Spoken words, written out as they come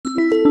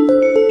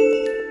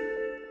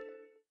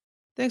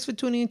Thanks for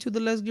tuning into the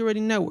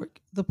LGRN Network,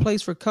 the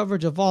place for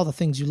coverage of all the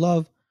things you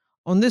love.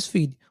 On this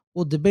feed,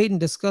 we'll debate and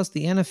discuss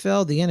the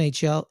NFL, the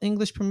NHL,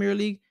 English Premier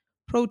League,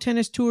 pro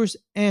tennis tours,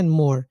 and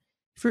more.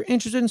 If you're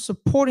interested in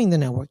supporting the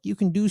network, you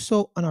can do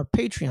so on our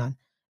Patreon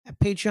at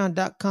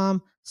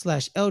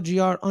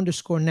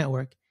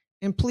patreon.com/LGR_network.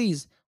 And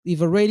please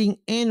leave a rating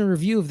and a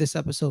review of this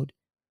episode.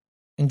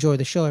 Enjoy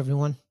the show,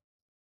 everyone.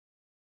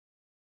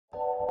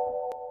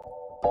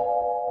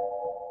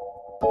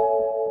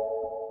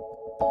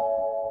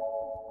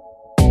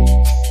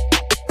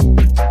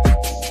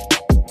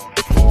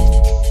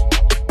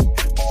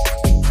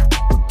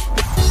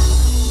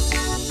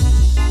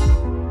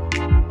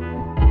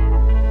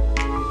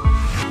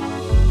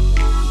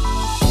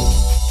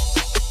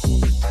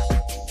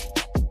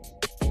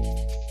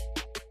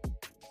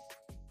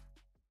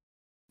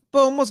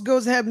 Boom, what's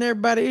goes happening,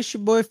 everybody? It's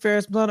your boy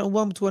Ferris Blunt, and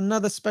welcome to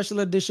another special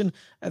edition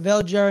of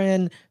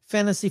LGRN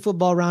Fantasy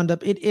Football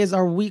Roundup. It is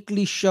our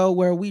weekly show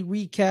where we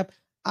recap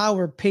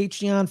our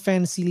Patreon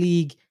Fantasy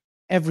League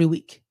every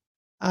week.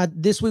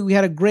 This week we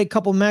had a great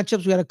couple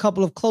matchups. We had a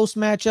couple of close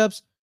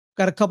matchups,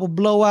 got a couple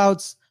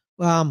blowouts.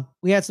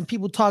 We had some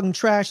people talking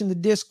trash in the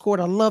Discord.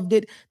 I loved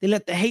it. They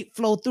let the hate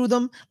flow through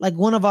them, like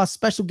one of our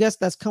special guests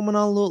that's coming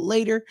on a little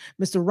later,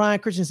 Mr. Ryan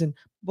Christensen.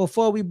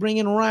 Before we bring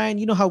in Ryan,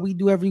 you know how we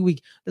do every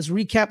week. Let's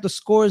recap the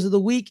scores of the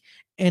week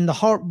and the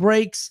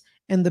heartbreaks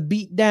and the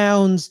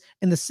beatdowns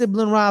and the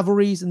sibling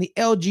rivalries and the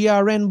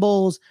LGRN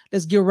bowls.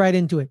 Let's get right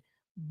into it.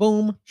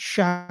 Boom,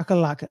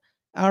 shakalaka.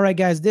 All right,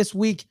 guys, this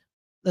week,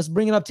 let's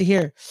bring it up to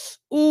here.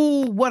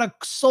 Ooh, what a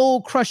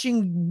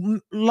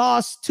soul-crushing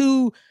loss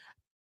to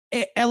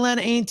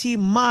Atlanta A&T,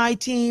 my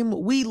team.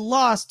 We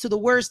lost to the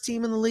worst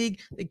team in the league,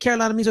 the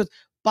Carolina Measles,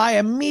 by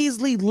a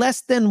measly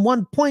less than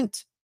 1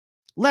 point.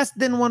 Less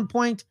than 1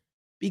 point,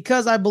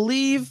 because I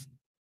believe,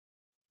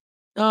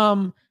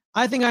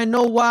 I think I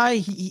know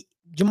why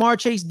Jamar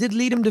Chase did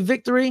lead him to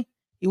victory.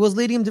 He was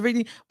leading him to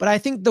victory, but I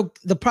think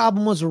the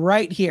problem was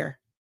right here.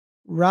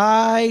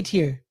 Right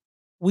here.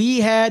 We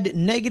had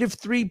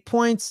 -3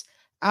 points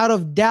out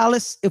of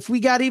Dallas. If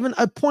we got even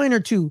a point or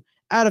two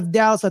out of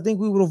Dallas, I think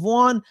we would have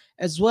won,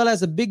 as well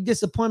as a big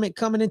disappointment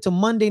coming into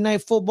Monday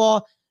Night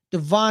Football.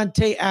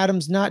 Devontae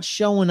Adams not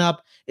showing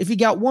up. If he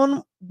got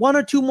one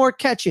or two more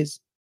catches,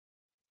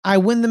 I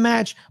win the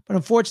match. But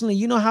unfortunately,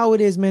 you know how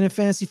it is, man, in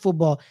fantasy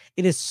football.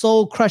 It is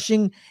soul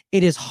crushing.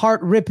 It is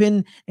heart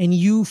ripping, and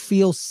you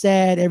feel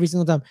sad every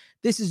single time.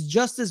 This is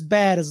just as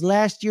bad as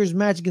last year's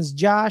match against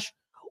Josh,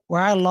 where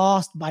I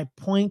lost by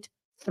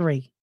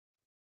 0.3.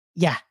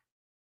 Yeah,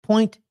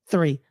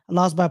 0.3. I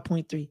lost by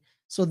 0.3.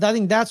 So I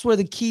think that's where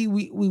the key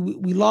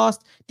we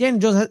lost. Danny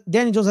Jones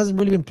hasn't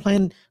really been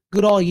playing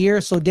good all year.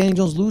 So Danny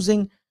Jones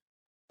losing,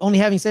 only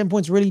having 7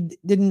 points, really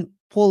didn't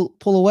pull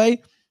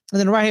away. And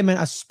then right here, man,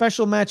 a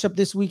special matchup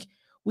this week.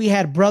 We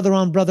had brother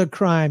on brother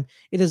crime.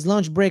 It is the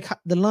lunch break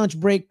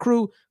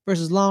crew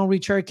versus Long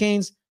Reach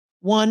Hurricanes.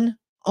 One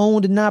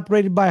owned and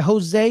operated by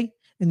Jose,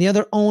 and the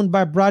other owned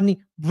by Brodney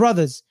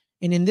Brothers.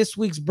 And in this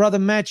week's brother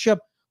matchup,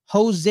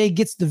 Jose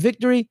gets the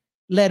victory,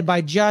 led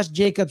by Josh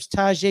Jacobs,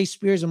 Tajay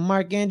Spears, and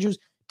Mark Andrews.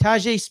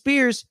 Tajay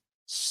Spears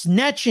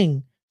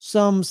snatching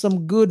some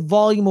good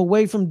volume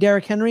away from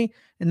Derrick Henry,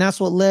 and that's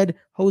what led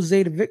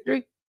Jose to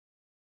victory.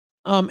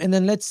 And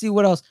then let's see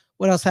what else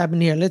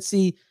happened here. Let's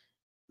see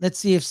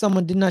if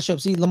someone did not show up.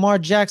 See, Lamar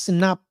Jackson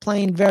not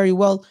playing very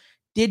well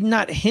did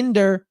not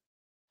hinder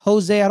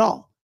Jose at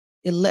all.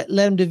 It led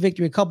him to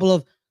victory. A couple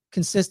of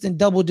consistent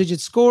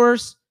double-digit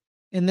scores.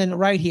 And then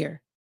right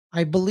here,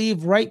 I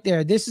believe right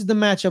there, this is the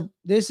matchup.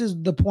 This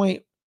is the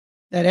point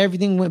that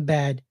everything went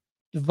bad.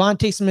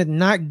 Devontae Smith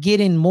not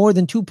getting more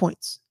than 2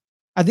 points.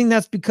 I think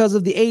that's because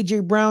of the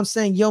A.J. Brown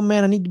saying, yo,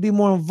 man, I need to be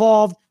more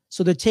involved.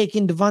 So they're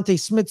taking Devontae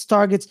Smith's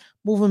targets,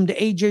 move him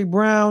to A.J.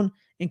 Brown,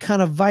 and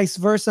kind of vice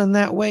versa in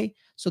that way.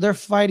 So they're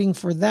fighting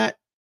for that.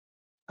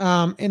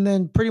 And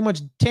then pretty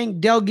much Tank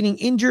Dell getting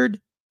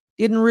injured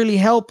didn't really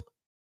help.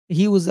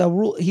 He was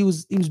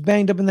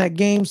banged up in that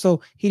game,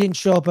 so he didn't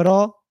show up at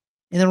all.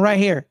 And then right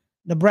here,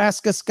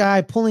 Nebraska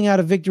Sky pulling out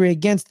a victory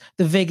against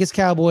the Vegas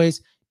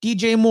Cowboys.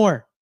 DJ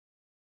Moore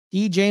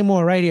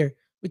right here.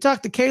 We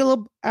talked to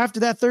Caleb after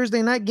that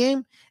Thursday night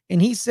game,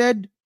 and he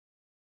said,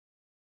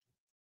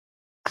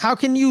 how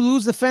can you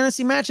lose the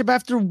fantasy matchup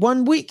after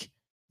 1 week?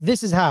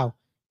 This is how.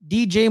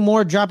 DJ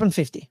Moore dropping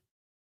 50.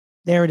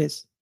 There it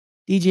is.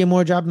 DJ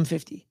Moore dropping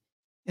 50.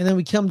 And then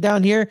we come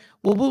down here.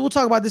 We'll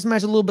talk about this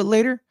match a little bit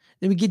later.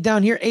 Then we get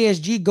down here.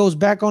 ASG goes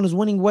back on his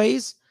winning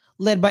ways,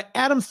 led by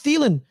Adam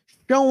Thielen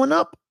showing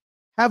up,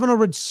 having a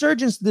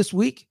resurgence this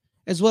week,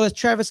 as well as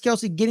Travis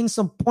Kelce getting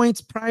some points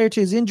prior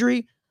to his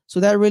injury. So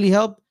that really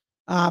helped.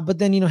 But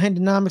then,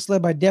 Hendonomics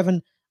led by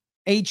Devin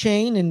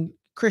A-Chain and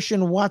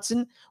Christian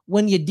Watson.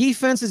 When your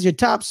defense is your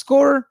top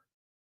scorer,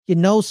 you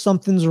know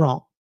something's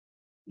wrong.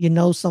 And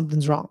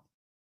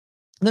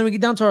then we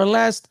get down to our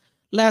last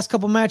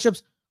couple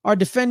matchups. Our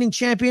defending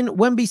champion,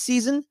 Wemby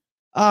Season,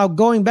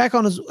 going back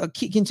on his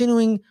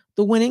continuing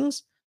the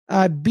winnings,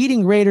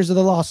 beating Raiders of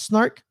the Lost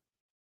Snark.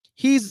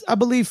 He's, I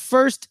believe,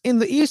 first in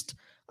the East.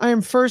 I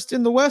am first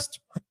in the West.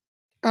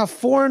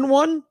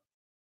 4-1.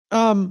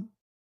 Um,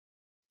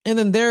 and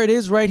then there it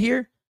is right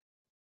here.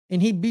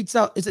 And he beats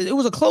out. It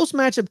was a close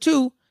matchup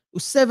too. It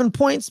was 7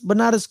 points, but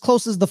not as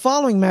close as the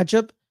following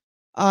matchup.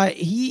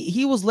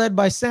 He was led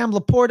by Sam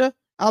Laporta,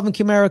 Alvin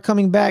Kamara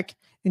coming back,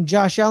 and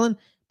Josh Allen.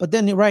 But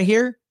then right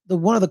here,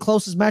 one of the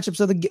closest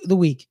matchups of the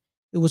week.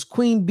 It was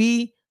Queen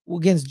Bee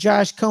against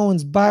Josh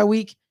Cohen's bye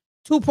week.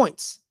 2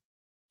 points.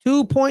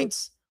 2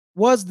 points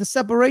was the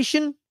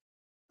separation.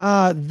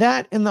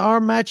 That in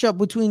our matchup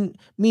between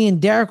me and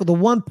Derek with a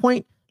 1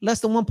 point, less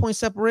than 1 point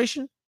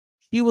separation.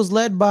 He was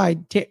led by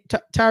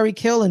Tyreek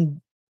Hill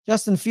and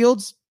Justin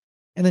Fields.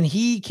 And then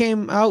he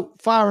came out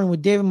firing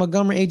with David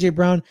Montgomery, A.J.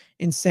 Brown,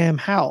 and Sam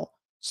Howell.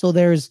 So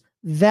there's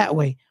that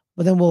way.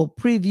 But then we'll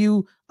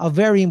preview a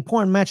very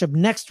important matchup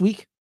next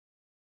week.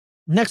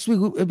 Next week,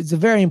 it's a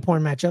very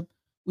important matchup.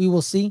 We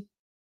will see.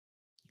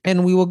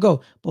 And we will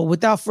go. But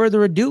without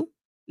further ado,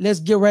 let's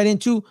get right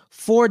into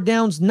 4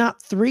 downs,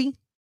 not 3.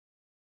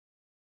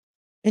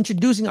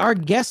 Introducing our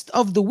guest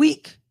of the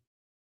week.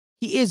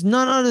 He is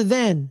none other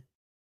than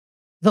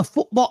the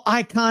football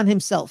icon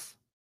himself.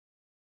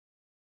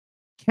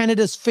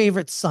 Canada's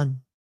favorite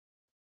son.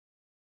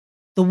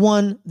 The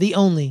one, the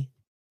only,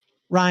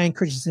 Ryan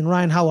Christensen.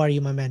 Ryan, how are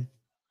you, my man?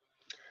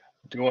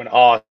 Doing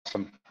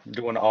awesome.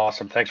 Doing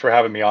awesome. Thanks for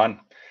having me on.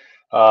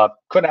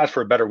 Couldn't ask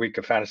for a better week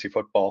of fantasy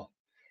football,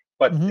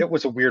 but it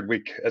was a weird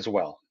week as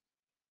well.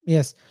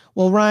 Yes.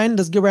 Well, Ryan,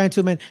 let's get right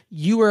into it, man.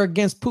 You were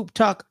against Poop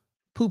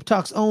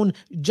Talk's own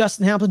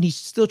Justin Hamilton. He's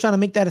still trying to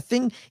make that a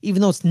thing,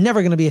 even though it's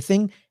never going to be a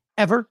thing,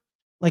 ever.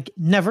 Like,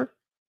 never.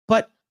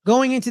 But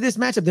going into this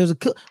matchup, there was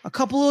a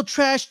couple little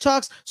trash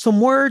talks.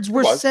 Some words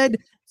were said.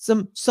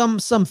 Some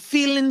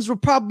feelings were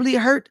probably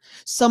hurt.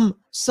 Some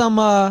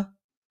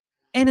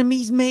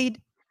enemies made.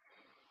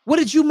 What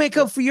did you make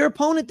up for your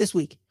opponent this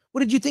week?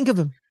 What did you think of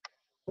him?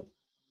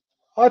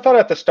 I thought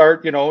at the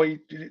start,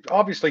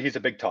 obviously he's a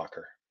big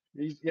talker.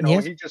 He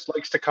just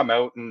likes to come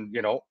out and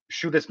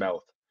shoot his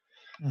mouth.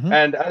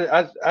 And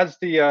as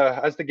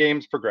the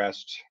games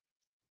progressed,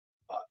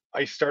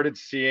 I started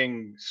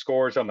seeing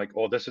scores. I'm like,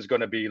 oh, this is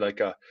going to be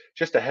like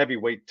just a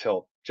heavyweight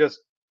tilt,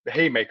 just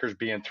haymakers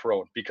being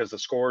thrown, because the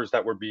scores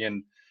that were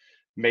being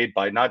made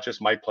by not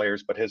just my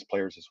players but his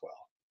players as well.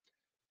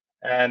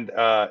 And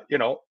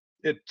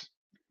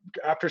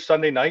after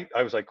Sunday night,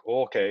 I was like,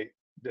 oh, okay,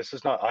 this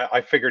is not.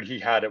 I figured he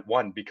had it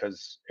won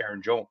because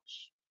Aaron Jones.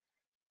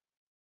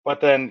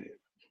 But then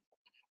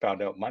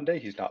found out Monday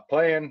he's not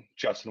playing.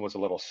 Justin was a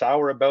little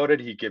sour about it.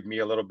 He gave me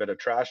a little bit of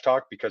trash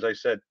talk because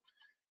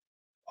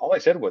all I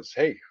said was,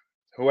 hey,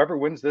 whoever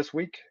wins this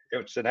week,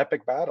 it's an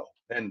epic battle.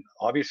 And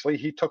obviously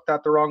he took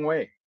that the wrong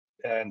way.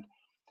 And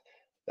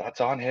that's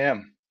on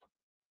him.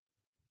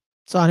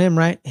 It's on him,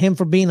 right? Him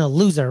for being a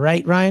loser,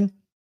 right, Ryan?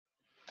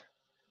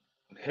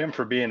 Him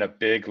for being a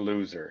big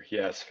loser.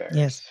 Yes,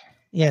 Ferris.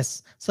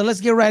 Yes. So let's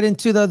get right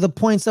into the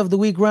points of the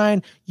week,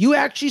 Ryan. You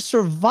actually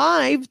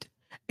survived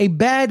a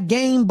bad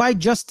game by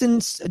Justin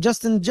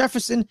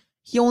Jefferson.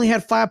 He only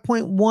had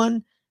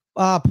 5.1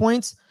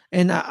 points.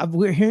 And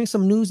we're hearing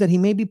some news that he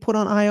may be put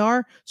on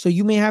IR. So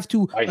you may have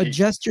to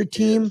adjust your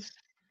team.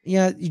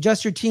 Yeah,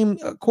 adjust your team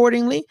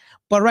accordingly.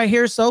 But right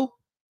here, so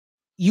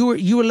you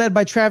were led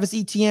by Travis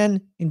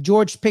Etienne and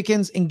George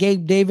Pickens and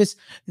Gabe Davis.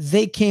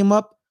 They came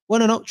up.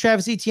 Well, no,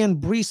 Travis Etienne,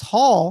 Breece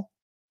Hall,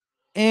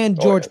 and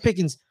George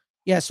Pickens.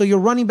 Yeah, so your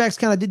running backs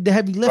kind of did the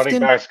heavy lifting.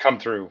 Running backs come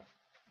through.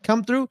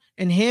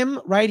 And him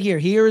right here.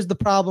 Here is the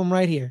problem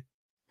right here.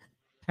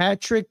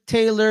 Patrick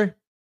Taylor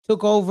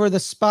took over the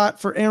spot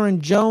for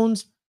Aaron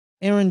Jones.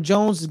 Aaron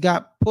Jones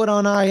got put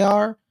on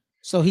IR,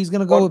 so he's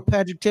going to go with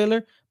Patrick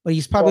Taylor, but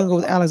he's probably going to go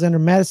with Alexander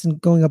Madison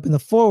going up in the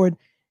forward.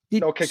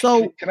 Can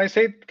I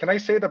say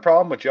the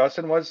problem with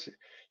Justin was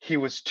he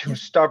was too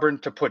stubborn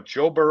to put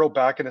Joe Burrow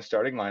back in the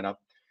starting lineup.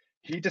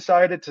 He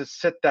decided to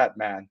sit that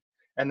man,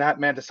 and that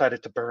man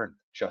decided to burn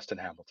Justin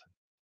Hamilton.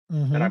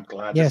 And I'm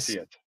glad to see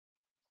it.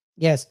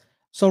 Yes.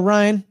 So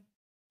Ryan,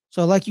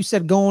 like you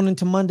said, going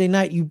into Monday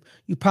night, you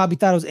probably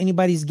thought it was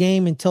anybody's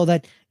game until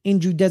that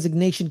injury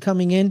designation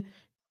coming in.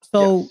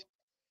 So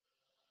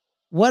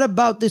what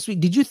about this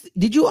week?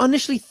 Did you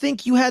initially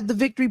think you had the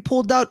victory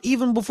pulled out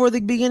even before the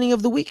beginning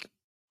of the week?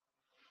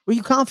 Were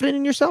you confident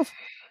in yourself?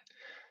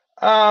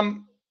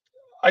 I'm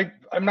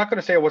not going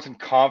to say I wasn't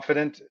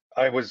confident.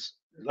 I was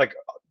like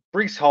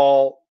Breece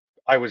Hall.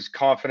 I was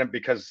confident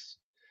because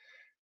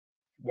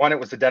one, it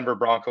was the Denver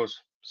Broncos.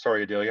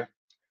 Sorry, Adelia,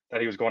 that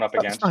he was going up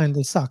against. It's fine.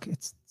 They suck.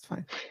 It's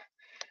fine.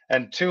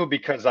 And two,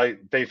 because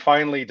they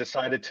finally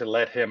decided to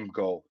let him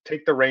go,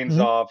 take the reins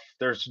off.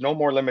 There's no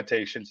more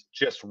limitations.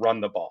 Just run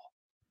the ball.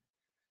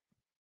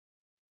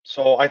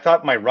 So I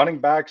thought my running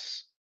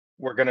backs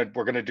were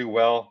gonna do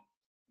well.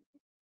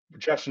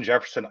 Justin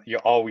Jefferson, you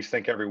always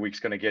think every week's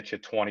going to get you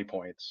 20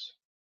 points.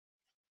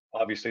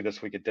 Obviously,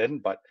 this week it didn't,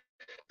 but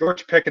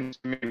George Pickens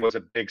to me was a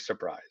big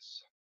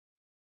surprise.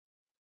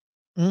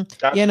 In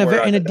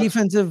a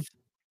defensive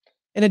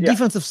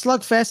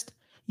slugfest,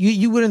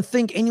 you wouldn't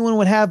think anyone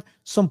would have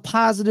some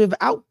positive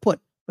output,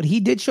 but he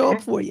did show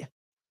up for you.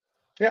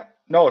 Yeah,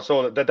 no,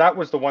 so that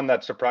was the one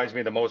that surprised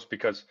me the most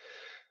because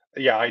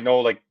Yeah, I know.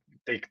 Like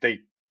they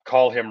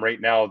call him right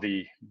now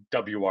the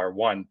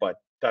WR1, but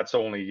that's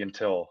only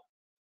until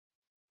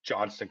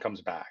Johnston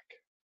comes back.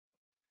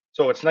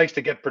 So it's nice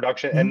to get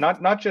production and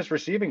Mhm, not just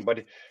receiving,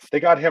 but they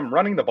got him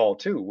running the ball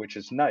too, which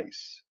is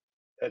nice.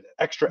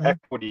 Extra mhm.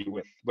 equity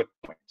with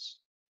points.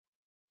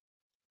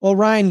 Well,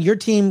 Ryan, your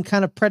team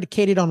kind of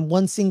predicated on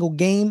one single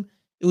game.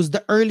 It was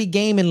the early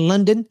game in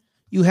London.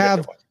 You Yes, it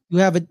have was.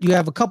 you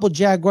have a couple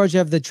Jaguars. You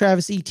have the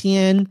Travis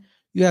Etienne.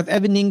 You have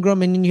Evan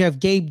Ingram, and then you have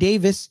Gabe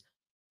Davis.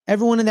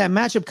 Everyone in that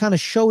matchup kind of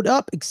showed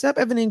up except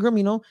Evan Ingram.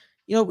 We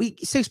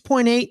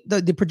 6.8.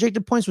 The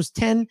projected points was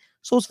 10,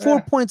 so it's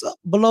 4 points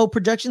below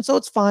projection. So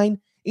it's fine.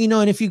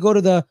 And if you go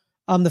to the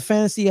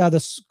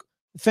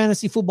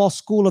fantasy football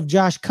school of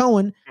Josh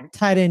Cohen,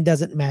 tight end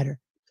doesn't matter.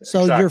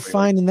 So you're Exactly. Like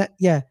fine in that.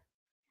 Yeah.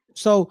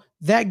 So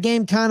that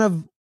game kind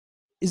of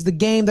is the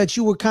game that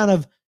you were kind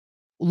of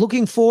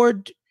looking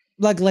forward,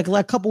 like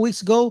a couple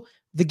weeks ago.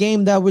 The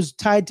game that was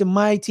tied to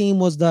my team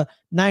was the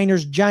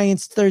Niners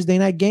Giants Thursday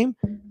night game.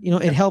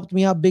 It helped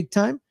me out big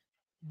time.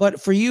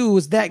 But for you, it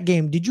was that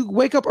game. Did you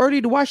wake up early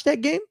to watch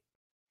that game?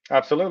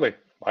 absolutely.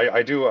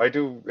 I do.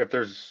 If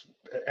there's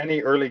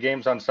any early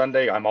games on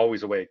Sunday, I'm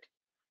always awake.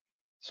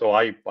 So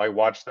I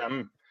watch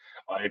them.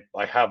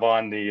 I have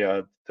on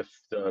the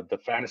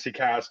fantasy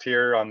cast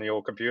here on the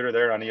old computer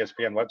there on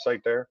ESPN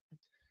website there,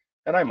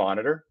 and I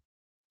monitor.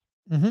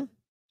 Mm-hmm.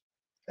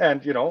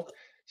 And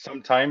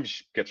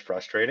sometimes gets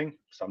frustrating.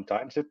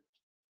 Sometimes it,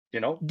 you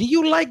know, Do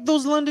you like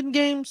those London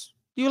games?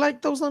 Do you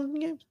like those London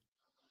games?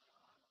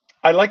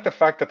 I like the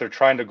fact that they're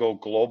trying to go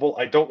global.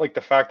 I don't like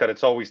the fact that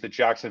it's always the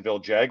Jacksonville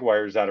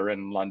Jaguars that are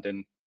in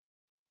London.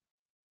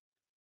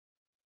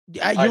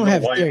 You I don't know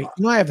have a why. theory.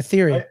 I have a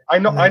theory I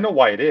know on I that. know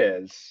why it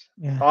is.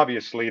 Yeah.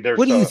 Obviously, What there's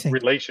do you a think?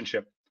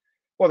 relationship.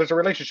 Well, there's a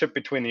relationship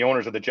between the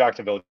owners of the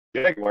Jacksonville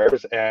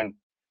Jaguars and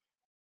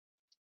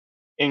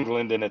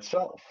England in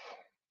itself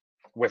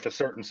with a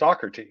certain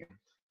soccer team.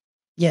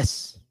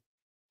 Yes.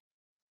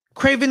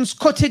 Craven's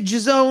Cottage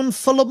Zone,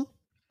 Fulham,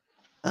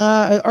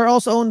 are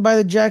also owned by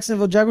the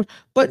Jacksonville Jaguars.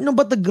 But no,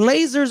 but the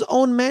Glazers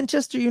own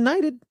Manchester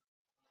United.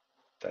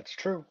 That's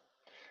true.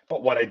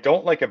 But what I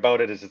don't like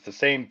about it is it's the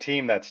same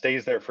team that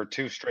stays there for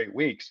 2 straight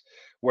weeks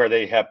where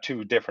they have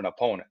two different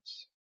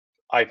opponents.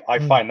 I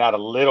Mm, find that a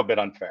little bit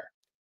unfair.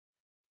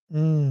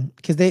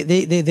 because they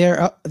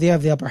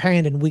have the upper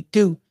hand in week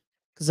 2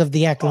 because of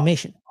the Uh,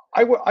 acclimation.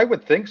 I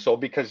would think so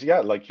because yeah,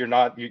 like you're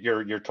not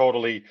you're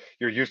totally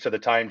you're used to the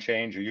time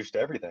change, you're used to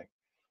everything.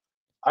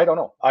 I don't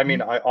know. I mean,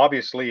 Mm. I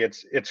obviously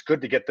it's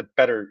good to get the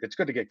better. It's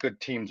good to get good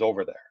teams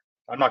over there.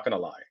 I'm not gonna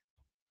lie.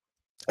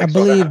 I Like so to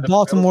have believe the Bills.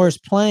 Baltimore is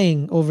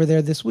playing over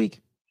there this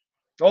week.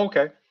 Oh,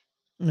 okay.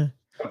 Mm.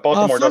 But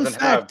Baltimore Fun doesn't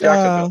have fact.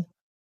 Jacksonville.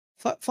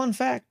 Fun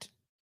fact: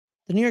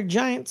 the New York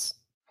Giants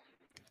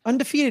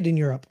undefeated in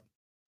Europe,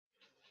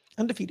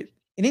 undefeated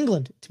in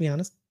England. To be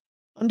honest,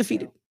 Yeah.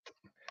 undefeated.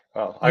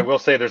 Well, I Yeah, will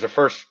say there's a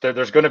first.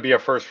 There's going to be a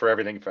first for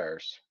everything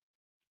fairs.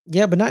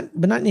 yeah, but not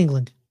in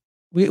England.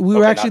 We were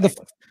Okay, actually not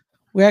the England.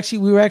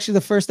 we were actually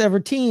the first ever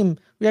team.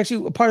 We actually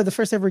were part of the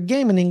first ever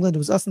game in England. It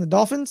was us and the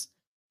Dolphins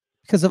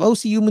because of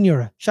OCU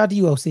Manura. Shout out to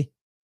you, OC.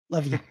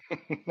 Love you.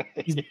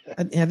 He's Yeah,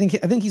 I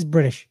think he's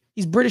British.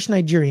 He's British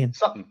Nigerian,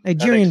 something. I think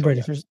Nigerian so.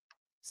 British or Yes.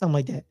 something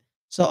like that.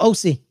 So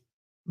OC,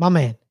 my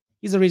man.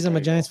 He's the reason I'm There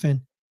a you go. Giants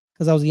fan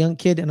because I was a young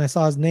kid and I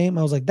saw his name.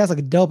 I was like, that's like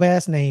a dope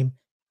ass name,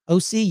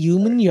 OC There,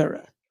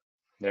 Manura.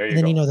 there And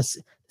you then go.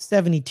 the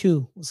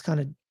 72 was kind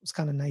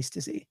of nice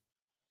to see.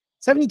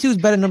 72 is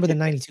better number than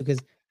 92 because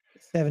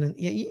seven and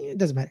yeah, it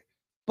doesn't matter.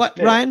 But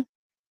Yeah. Ryan,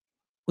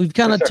 we've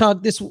kind Yes, of sir.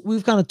 talked this.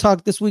 We've kind of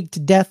talked this week to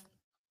death.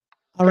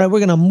 All Okay. right, we're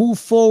gonna move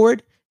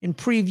forward and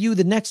preview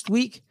the next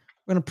week.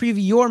 We're gonna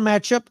preview your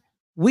matchup.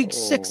 Week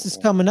 6 is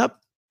Oh, coming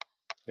up.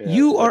 yeah.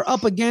 You are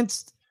up Let's.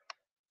 against.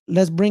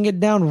 Let's bring it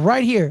down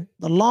right here.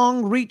 The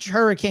Long Reach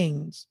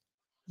Hurricanes.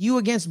 You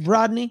against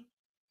Brodney.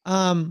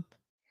 Um,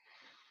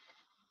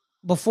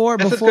 before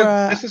This is before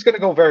good. This is going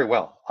to go very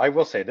well. I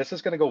will say this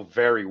is going to go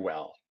very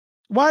well.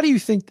 why do you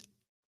think?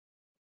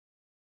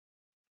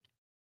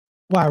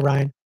 Why,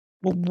 Ryan?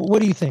 What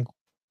do you think,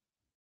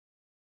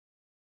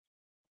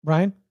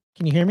 Ryan?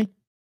 Can you hear me?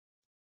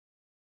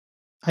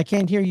 I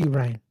can't hear you,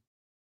 Ryan.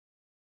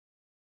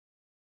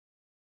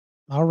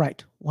 All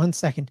right, 1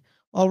 second.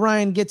 While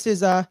Ryan gets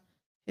his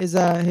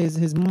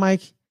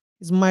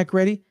mic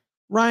ready.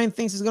 Ryan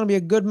thinks it's going to be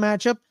a good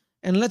matchup,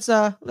 and let's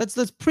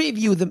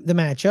preview the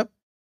matchup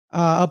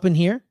up in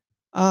here.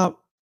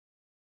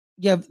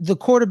 You have the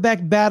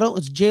quarterback battle.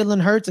 It's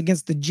Jalen Hurts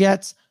against the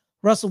Jets,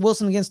 Russell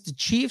Wilson against the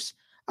Chiefs.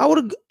 I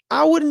wouldn't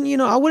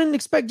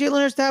expect Jalen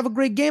Hurts to have a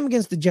great game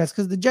against the Jets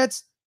because the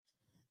Jets,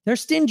 they're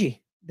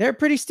stingy. They're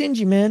pretty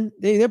stingy, man.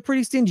 They're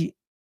pretty stingy.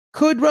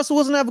 Could Russell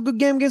Wilson have a good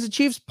game against the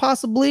Chiefs?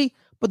 Possibly,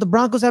 but the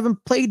Broncos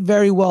haven't played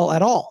very well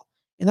at all.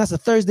 And that's a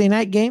Thursday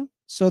night game.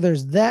 So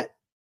there's that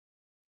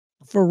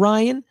for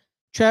Ryan.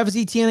 Travis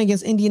Etienne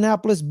against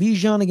Indianapolis,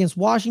 Bijan against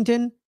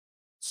Washington,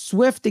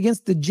 Swift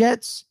against the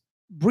Jets,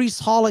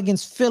 Brees Hall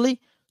against Philly.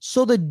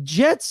 So the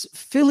Jets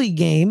Philly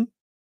game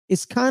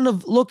is kind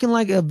of looking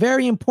like a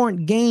very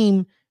important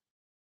game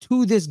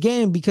to this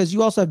game because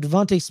you also have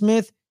Devontae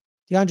Smith,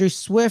 DeAndre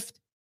Swift,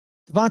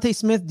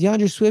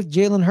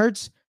 Jalen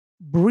Hurts,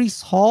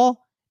 Breece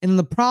Hall. And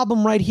the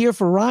problem right here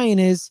for Ryan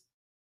is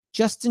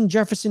Justin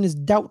Jefferson is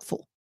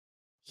doubtful.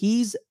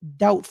 He's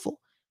doubtful.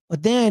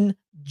 But then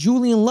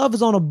Julian Love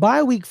is on a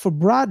bye week for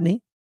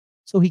Brodney,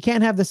 so he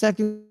can't have the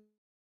second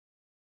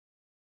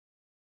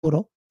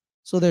total.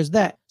 So there's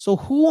that. So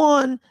who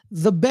on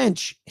the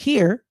bench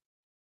here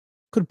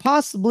could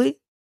possibly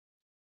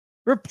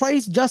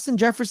replace Justin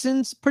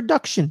Jefferson's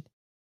production?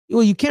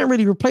 Well, you can't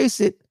really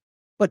replace it,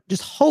 but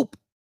just hope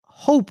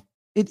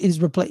it is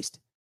replaced.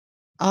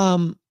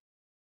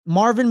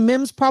 Marvin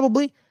Mims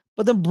probably,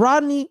 but then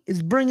Brodney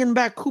is bringing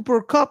back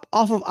Cooper Kupp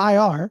off of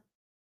IR.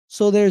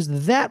 So there's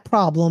that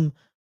problem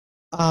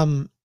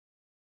Ryan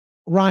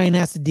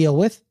has to deal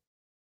with.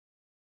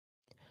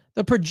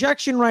 The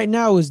projection right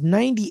now is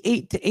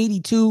 98 to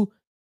 82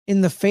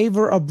 in the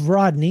favor of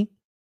Brodney.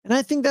 And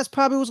I think that's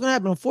probably what's going to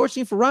happen.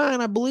 Unfortunately for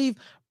Ryan, I believe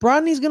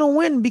Brodney's going to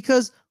win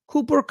because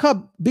Cooper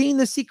Kupp being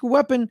the secret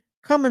weapon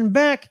coming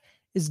back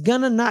is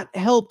going to not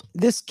help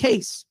this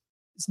case.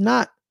 It's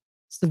not.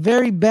 It's a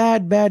very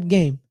bad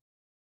game.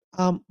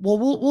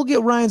 We'll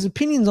get Ryan's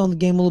opinions on the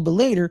game a little bit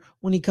later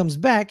when he comes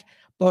back.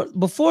 But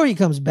before he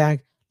comes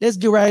back, let's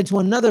get right into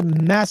another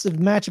massive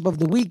matchup of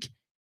the week.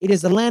 It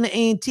is Atlanta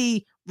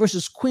A&T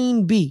versus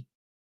Queen Bee.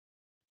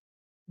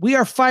 We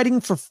are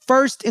fighting for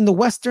first in the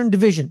Western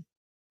Division.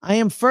 I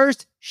am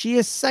first. She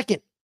is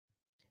second.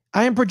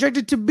 I am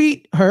projected to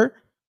beat her,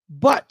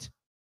 but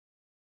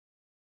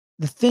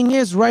the thing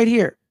is right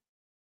here.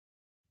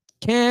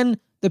 Can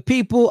the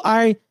people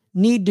I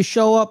need to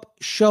show up,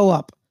 show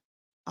up?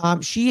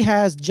 She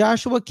has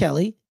Joshua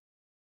Kelly,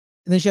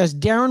 and then she has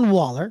Darren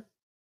Waller,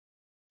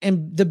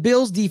 and the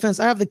Bills defense.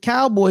 I have the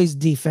Cowboys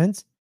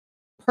defense.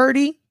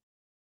 Purdy.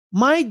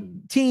 My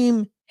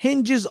team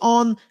hinges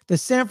on the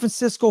San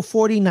Francisco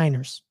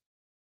 49ers.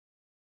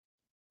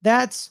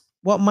 That's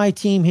what my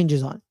team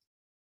hinges on.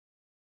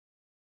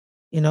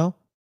 You know,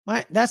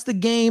 that's the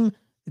game.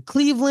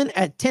 Cleveland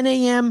at 10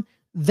 a.m.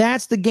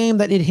 That's the game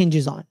that it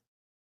hinges on.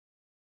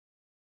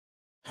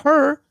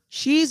 Her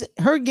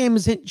game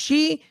is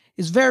she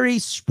is very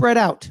spread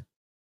out.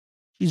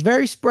 She's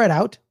very spread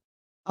out.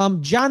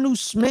 Jonnu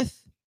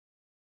Smith,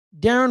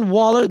 Darren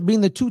Waller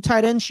being the two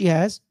tight ends she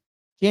has.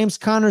 James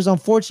Conner's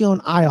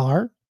unfortunately on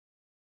IR.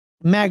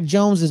 Mac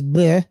Jones is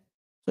bleh.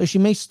 So she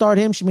may start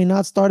him. She may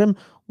not start him.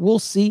 We'll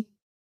see.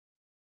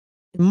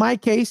 In my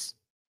case,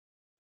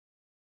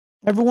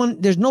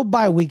 there's no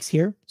bye weeks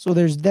here. So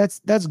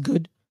that's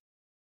good.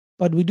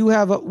 But we do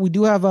have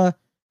a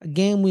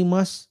game we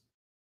must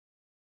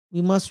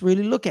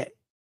really look at.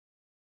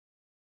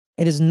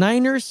 It is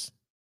Niners.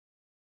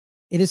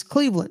 It is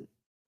Cleveland.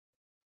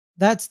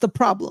 That's the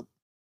problem.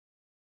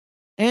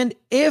 And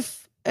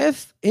if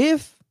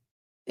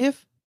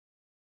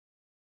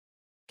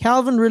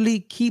Calvin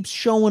really keeps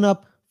showing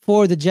up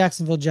for the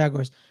Jacksonville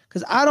Jaguars,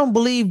 because I don't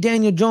believe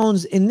Daniel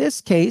Jones in this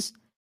case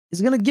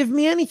is going to give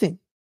me anything.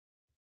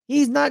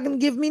 He's not going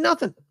to give me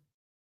nothing.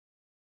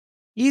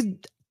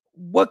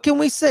 What can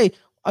we say?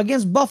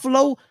 Against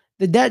Buffalo,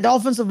 the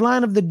offensive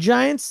line of the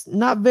Giants,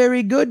 not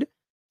very good.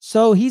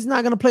 So he's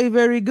not going to play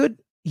very good.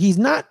 He's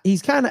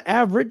kind of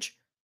average.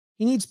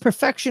 He needs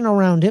perfection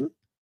around him.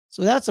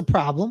 So that's a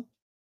problem.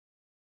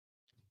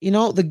 You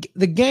know, the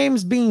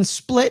game's being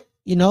split.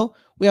 You know,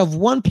 we have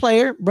one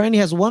player. Brandy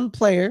has one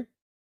player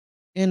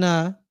in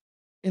the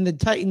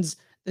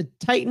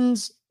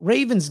Titans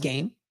Ravens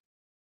game.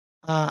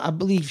 I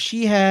believe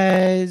she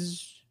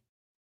has.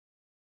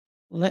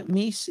 Let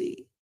me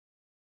see.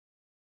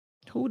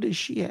 Who does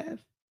she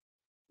have?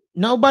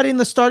 Nobody in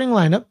the starting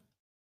lineup.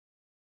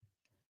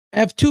 I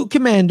have two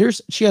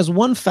Commanders. She has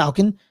one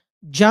Falcon.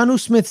 Jonnu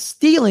Smith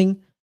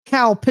stealing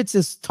Kyle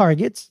Pitts'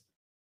 targets.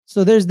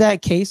 So there's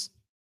that case.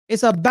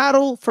 It's a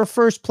battle for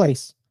first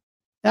place.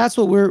 That's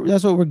what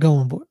we're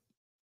going for.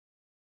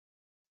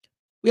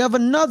 We have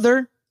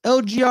another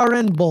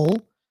LGRN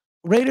Bowl.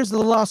 Raiders of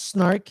the Lost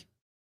Snark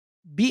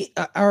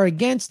are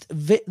against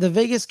the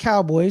Vegas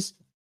Cowboys.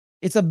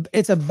 It's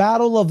a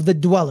battle of the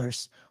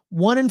dwellers.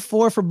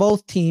 1-4 for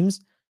both teams.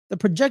 The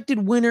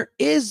projected winner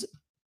is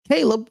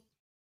Caleb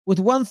with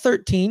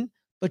 113.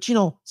 But you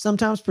know,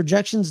 sometimes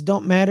projections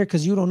don't matter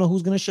because you don't know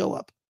who's going to show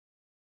up.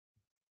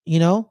 You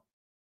know?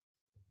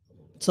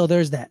 So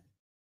there's that.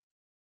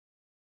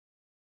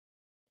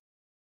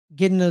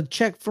 Getting a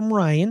check from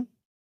Ryan.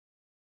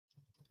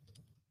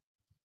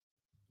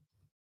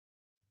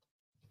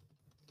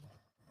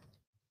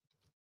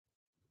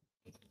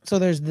 So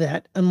there's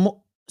that. And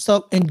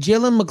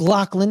Jalen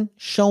McLaughlin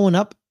showing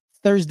up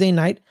Thursday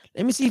night.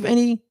 Let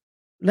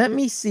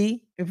me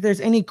see if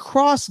there's any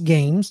cross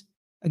games,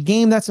 a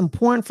game that's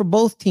important for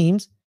both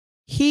teams.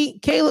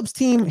 Caleb's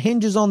team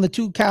hinges on the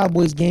two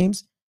Cowboys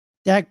games,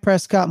 Dak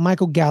Prescott,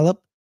 Michael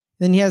Gallup.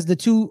 Then he has the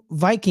two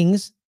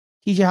Vikings,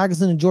 TJ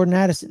Hockenson and Jordan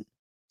Addison.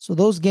 So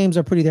those games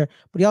are pretty there.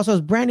 But he also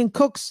has Brandon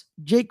Cooks,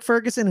 Jake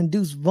Ferguson, and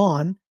Deuce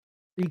Vaughn.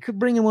 So you could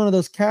bring in one of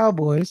those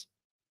Cowboys.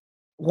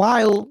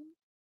 While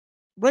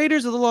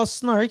Raiders of the Lost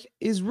Snark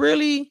is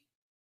really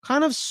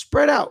kind of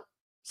spread out.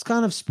 It's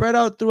kind of spread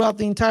out throughout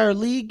the entire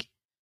league.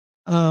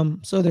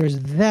 So there's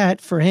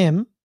that for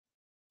him.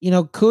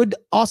 Could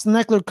Austin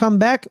Eckler come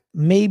back?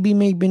 Maybe,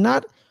 maybe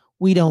not.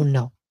 We don't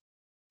know.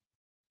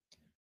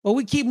 But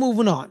we keep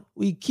moving on.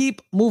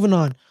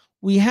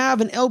 We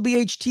have an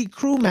LBHT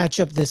crew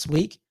matchup this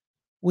week.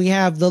 We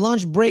have the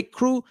Lunch Break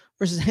crew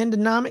versus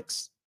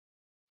Hendonomics.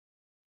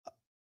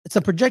 It's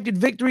a projected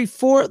victory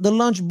for the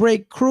Lunch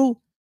Break crew.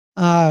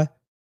 The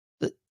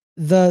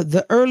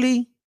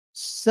early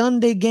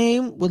Sunday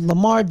game with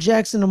Lamar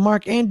Jackson and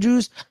Mark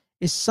Andrews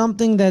is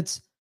something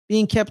that's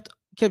being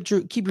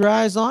keep your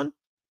eyes on.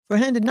 For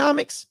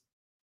Hendonomics,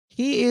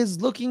 he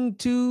is looking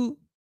to.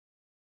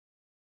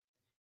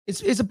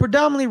 It's a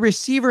predominantly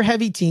receiver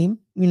heavy team.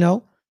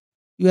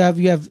 You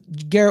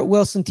have Garrett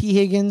Wilson, T.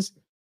 Higgins,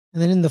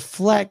 and then in the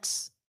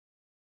flex,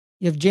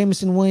 you have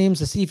Jameson Williams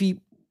to see if he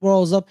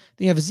rolls up.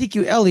 Then you have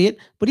Ezekiel Elliott,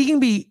 but he can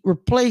be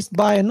replaced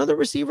by another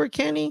receiver,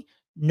 can he?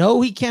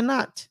 No, he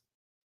cannot.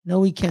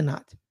 No, he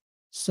cannot.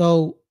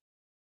 So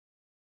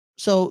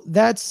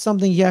that's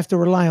something you have to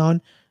rely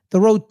on. The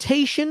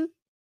rotation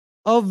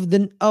of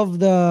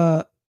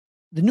the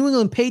New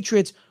England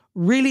Patriots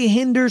really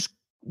hinders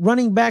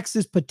running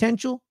backs'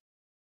 potential.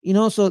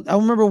 So I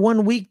remember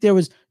 1 week there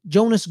was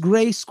Jonas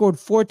Gray scored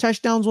 4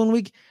 touchdowns 1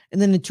 week,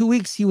 and then in 2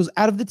 weeks he was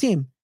out of the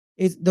team.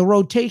 It's the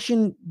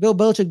rotation Bill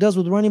Belichick does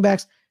with running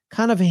backs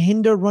kind of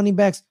hinder running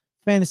backs'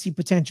 fantasy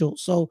potential.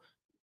 So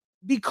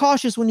be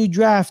cautious when you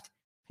draft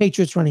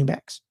Patriots running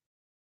backs.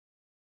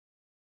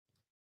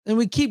 Then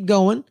we keep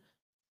going.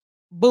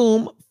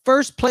 Boom.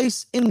 First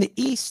place in the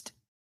East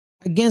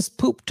against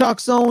Poop Talk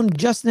Zone,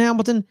 Justin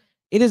Hamilton.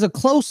 It is a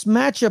close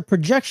matchup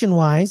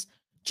projection-wise.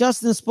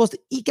 Justin is supposed to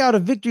eke out a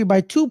victory by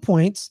 2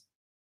 points.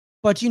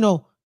 But,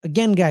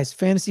 again, guys,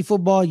 fantasy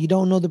football, you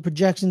don't know the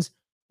projections.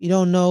 You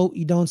don't know.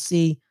 You don't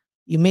see.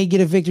 You may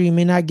get a victory. You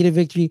may not get a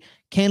victory.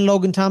 Can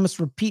Logan Thomas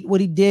repeat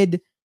what he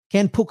did?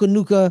 Can Puka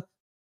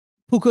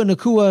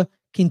Nacua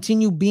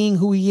continue being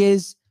who he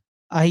is?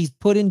 He's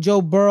put in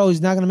Joe Burrow.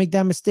 He's not going to make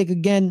that mistake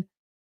again.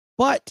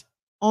 But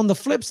on the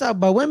flip side,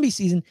 by Wemby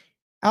season,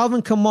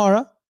 Alvin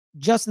Kamara,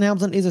 Justin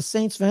Hamilton is a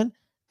Saints fan.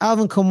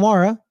 Alvin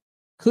Kamara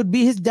could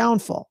be his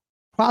downfall.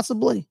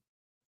 Possibly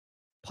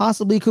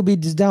could be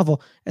his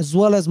downfall, as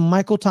well as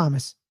Michael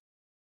Thomas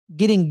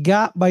getting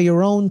got by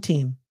your own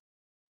team.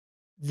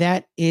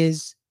 That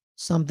is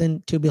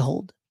something to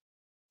behold.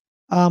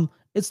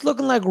 It's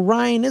looking like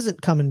Ryan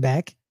isn't coming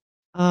back.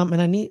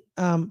 And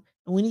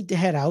we need to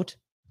head out.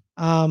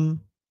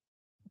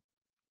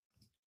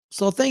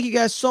 So thank you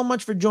guys so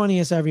much for joining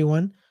us,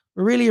 everyone.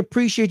 We really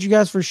appreciate you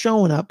guys for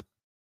showing up.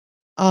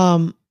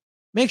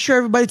 Make sure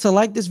everybody to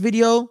like this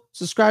video,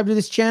 subscribe to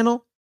this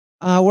channel.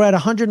 We're at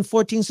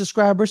 114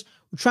 subscribers.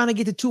 We're trying to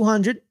get to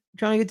 200.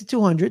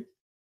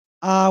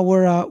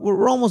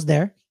 We're almost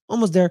there.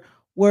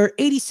 We're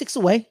 86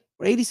 away.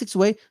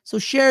 So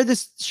share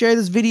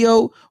this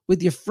video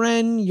with your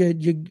friend,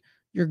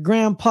 your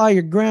grandpa,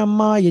 your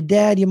grandma, your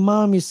dad, your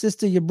mom, your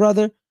sister, your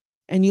brother,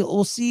 and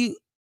you'll see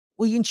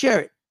we can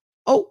share it.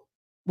 Oh,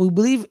 we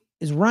believe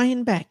is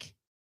Ryan back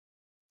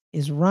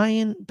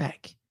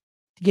to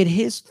get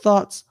his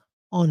thoughts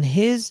on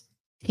his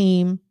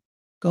team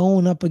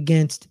going up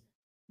against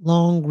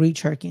Long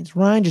Reach Hurricanes.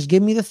 Ryan, just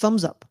give me the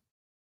thumbs up.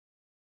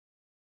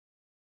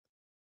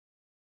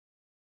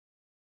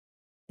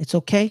 It's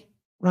okay,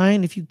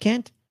 Ryan. If you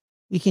can't,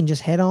 we can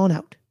just head on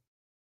out.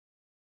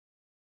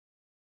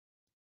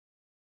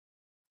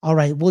 All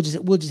right, we'll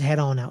just head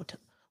on out.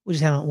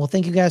 Well,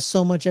 thank you guys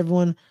so much,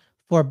 everyone,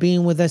 for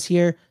being with us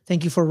here.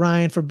 Thank you for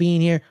Ryan for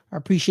being here. I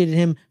appreciated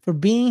him for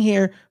being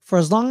here for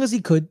as long as he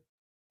could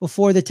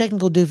before the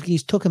technical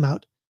difficulties took him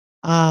out.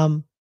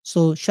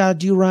 So shout out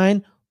to you,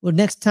 Ryan. Well,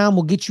 next time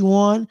we'll get you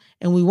on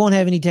and we won't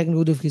have any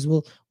technical difficulties.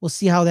 We'll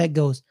see how that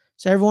goes.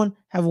 So everyone,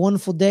 have a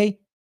wonderful day.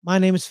 My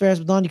name is Ferris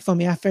Badon. You can find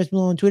me at Ferris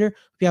Badon on Twitter.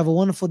 If you have a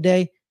wonderful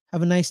day,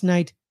 have a nice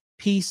night.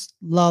 Peace,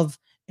 love,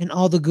 and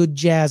all the good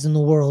jazz in the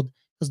world,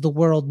 because the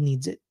world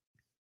needs it.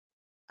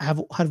 Have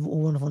a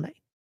wonderful night.